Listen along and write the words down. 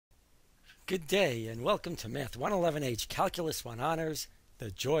Good day and welcome to Math 111H Calculus 1 Honors,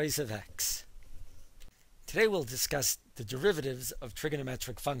 The Joys of X. Today we'll discuss the derivatives of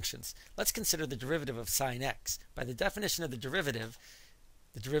trigonometric functions. Let's consider the derivative of sine x. By the definition of the derivative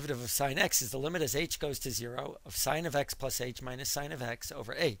of sine x is the limit as h goes to 0 of sine of x plus h minus sine of x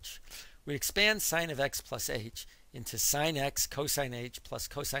over h. We expand sine of x plus h into sine x cosine h plus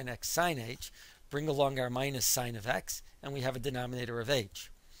cosine x sine h, bring along our minus sine of x, and we have a denominator of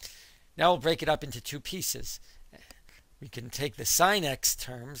h. Now we'll break it up into two pieces. We can take the sine x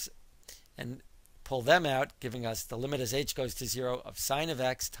terms and pull them out, giving us the limit as h goes to 0 of sine of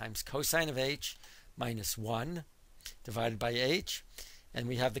x times cosine of h minus 1 divided by h. And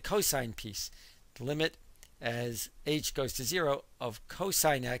we have the cosine piece, the limit as h goes to 0 of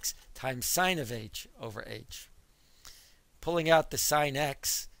cosine x times sine of h over h. Pulling out the sine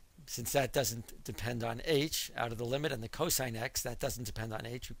x, since that doesn't depend on h, out of the limit, and the cosine x, that doesn't depend on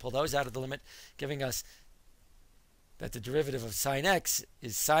h, we pull those out of the limit, giving us that the derivative of sine x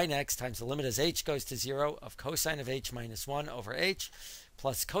is sine x times the limit as h goes to 0 of cosine of h minus 1 over h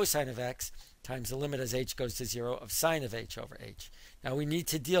plus cosine of x times the limit as h goes to 0 of sine of h over h. Now we need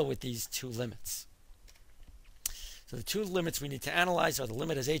to deal with these two limits. So the two limits we need to analyze are the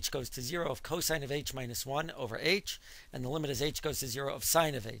limit as h goes to 0 of cosine of h minus 1 over h and the limit as h goes to 0 of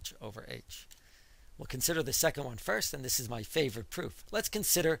sine of h over h. We'll consider the second one first, and this is my favorite proof. Let's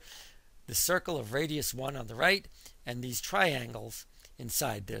consider the circle of radius 1 on the right and these triangles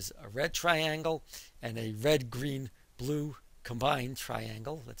inside. There's a red triangle and a red, green, blue combined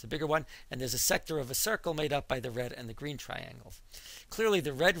triangle. That's a bigger one. And there's a sector of a circle made up by the red and the green triangles. Clearly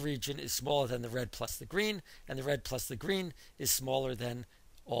the red region is smaller than the red plus the green, and the red plus the green is smaller than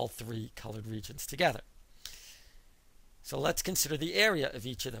all three colored regions together. So let's consider the area of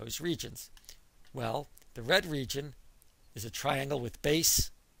each of those regions. Well, the red region is a triangle with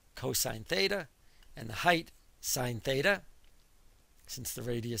base cosine theta and the height sine theta, since the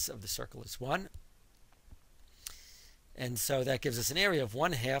radius of the circle is 1. And so that gives us an area of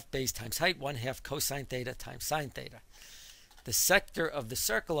 1/2 base times height, 1/2 cosine theta times sine theta. The sector of the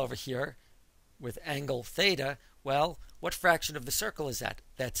circle over here with angle theta, well, what fraction of the circle is that?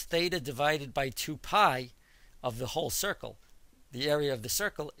 That's theta divided by 2 pi of the whole circle. The area of the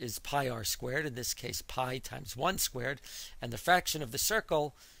circle is pi r squared, in this case pi times 1 squared, and the fraction of the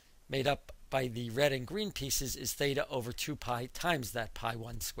circle made up by the red and green pieces is theta over 2 pi times that pi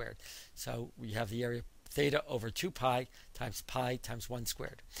 1 squared. So we have the area theta over 2 pi times 1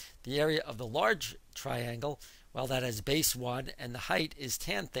 squared. The area of the large triangle, well, that has base 1 and the height is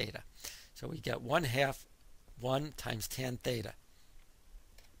tan theta. So we get 1/2 1 times tan theta.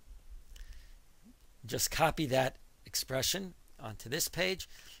 Just copy that expression onto this page.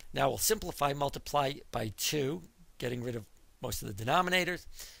 Now we'll simplify, multiply by 2, getting rid of most of the denominators.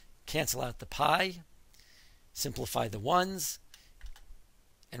 Cancel out the pi, simplify the 1's,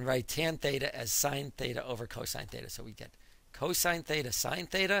 and write tan theta as sine theta over cosine theta. So we get cosine theta sine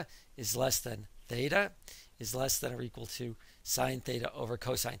theta is less than theta is less than or equal to sine theta over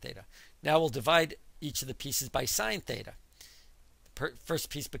cosine theta. Now we'll divide each of the pieces by sine theta. The first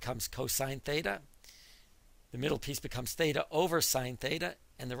piece becomes cosine theta. The middle piece becomes theta over sine theta,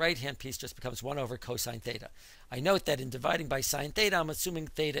 and the right-hand piece just becomes 1 over cosine theta. I note that in dividing by sine theta, I'm assuming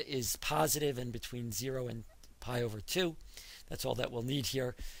theta is positive and between 0 and pi over 2. That's all that we'll need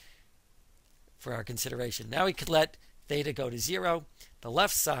here for our consideration. Now we could let theta go to 0. The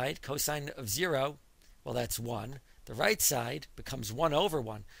left side, cosine of 0, well, that's 1. The right side becomes 1 over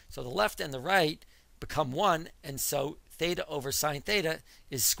 1. So the left and the right become 1, and so theta over sine theta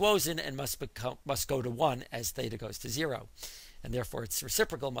is squozen and must go to 1 as theta goes to 0. And therefore its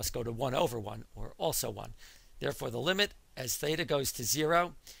reciprocal must go to 1 over 1, or also 1. Therefore the limit as theta goes to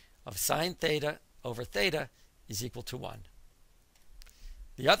 0 of sine theta over theta is equal to 1.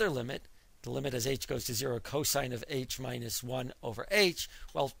 The other limit, the limit as h goes to 0 cosine of h minus 1 over h,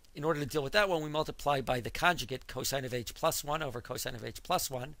 well, in order to deal with that one, we multiply by the conjugate cosine of h plus 1 over cosine of h plus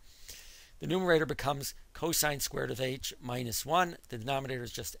 1. The numerator becomes cosine squared of h minus 1. The denominator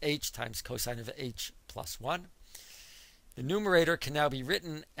is just h times cosine of h plus 1. The numerator can now be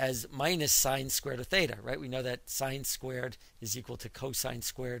written as minus sine squared of theta, right? We know that sine squared is equal to cosine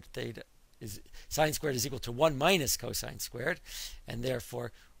squared theta. Sine squared is equal to 1 minus cosine squared, and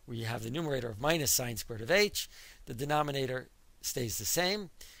therefore we have the numerator of minus sine squared of h. The denominator stays the same.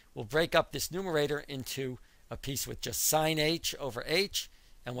 We'll break up this numerator into a piece with just sine h over h,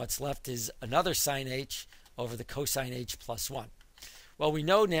 and what's left is another sine h over the cosine h plus 1. Well, we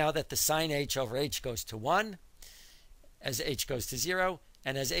know now that the sine h over h goes to 1 as h goes to 0,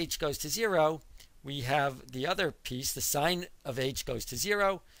 and as h goes to 0, we have the other piece, the sine of h goes to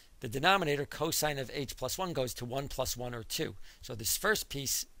 0. The denominator, cosine of h plus 1, goes to 1 plus 1, or 2. So this first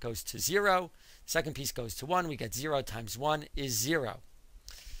piece goes to 0. Second piece goes to 1. We get 0 times 1 is 0.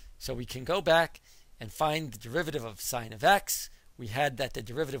 So we can go back and find the derivative of sine of x. We had that the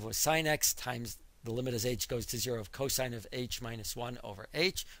derivative was sine x times the limit as h goes to 0 of cosine of h minus 1 over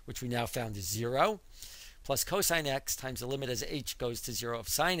h, which we now found is 0, plus cosine x times the limit as h goes to 0 of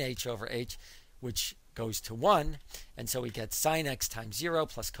sine h over h, which goes to 1. And so we get sine x times 0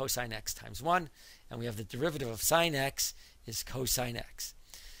 plus cosine x times 1. And we have the derivative of sine x is cosine x.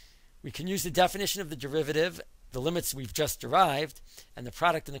 We can use the definition of the derivative, the limits we've just derived, and the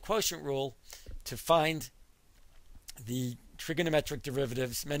product and the quotient rule to find the trigonometric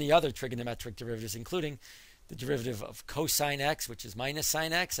derivatives, many other trigonometric derivatives, including the derivative of cosine x, which is minus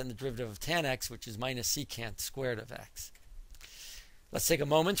sine x, and the derivative of tan x, which is minus secant squared of x. Let's take a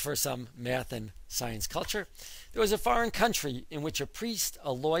moment for some math and science culture. There was a foreign country in which a priest,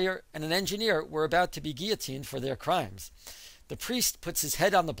 a lawyer, and an engineer were about to be guillotined for their crimes. The priest puts his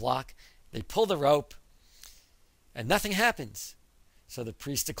head on the block, they pull the rope, and nothing happens. So the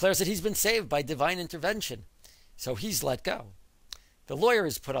priest declares that he's been saved by divine intervention. So he's let go. The lawyer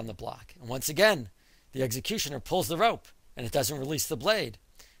is put on the block, and once again, the executioner pulls the rope, and it doesn't release the blade.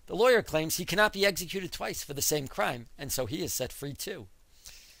 The lawyer claims he cannot be executed twice for the same crime, and so he is set free too.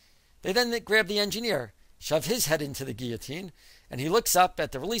 They then grab the engineer, shove his head into the guillotine, and he looks up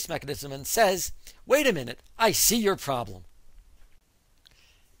at the release mechanism and says, "Wait a minute, I see your problem."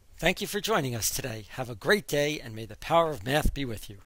 Thank you for joining us today. Have a great day, and may the power of math be with you.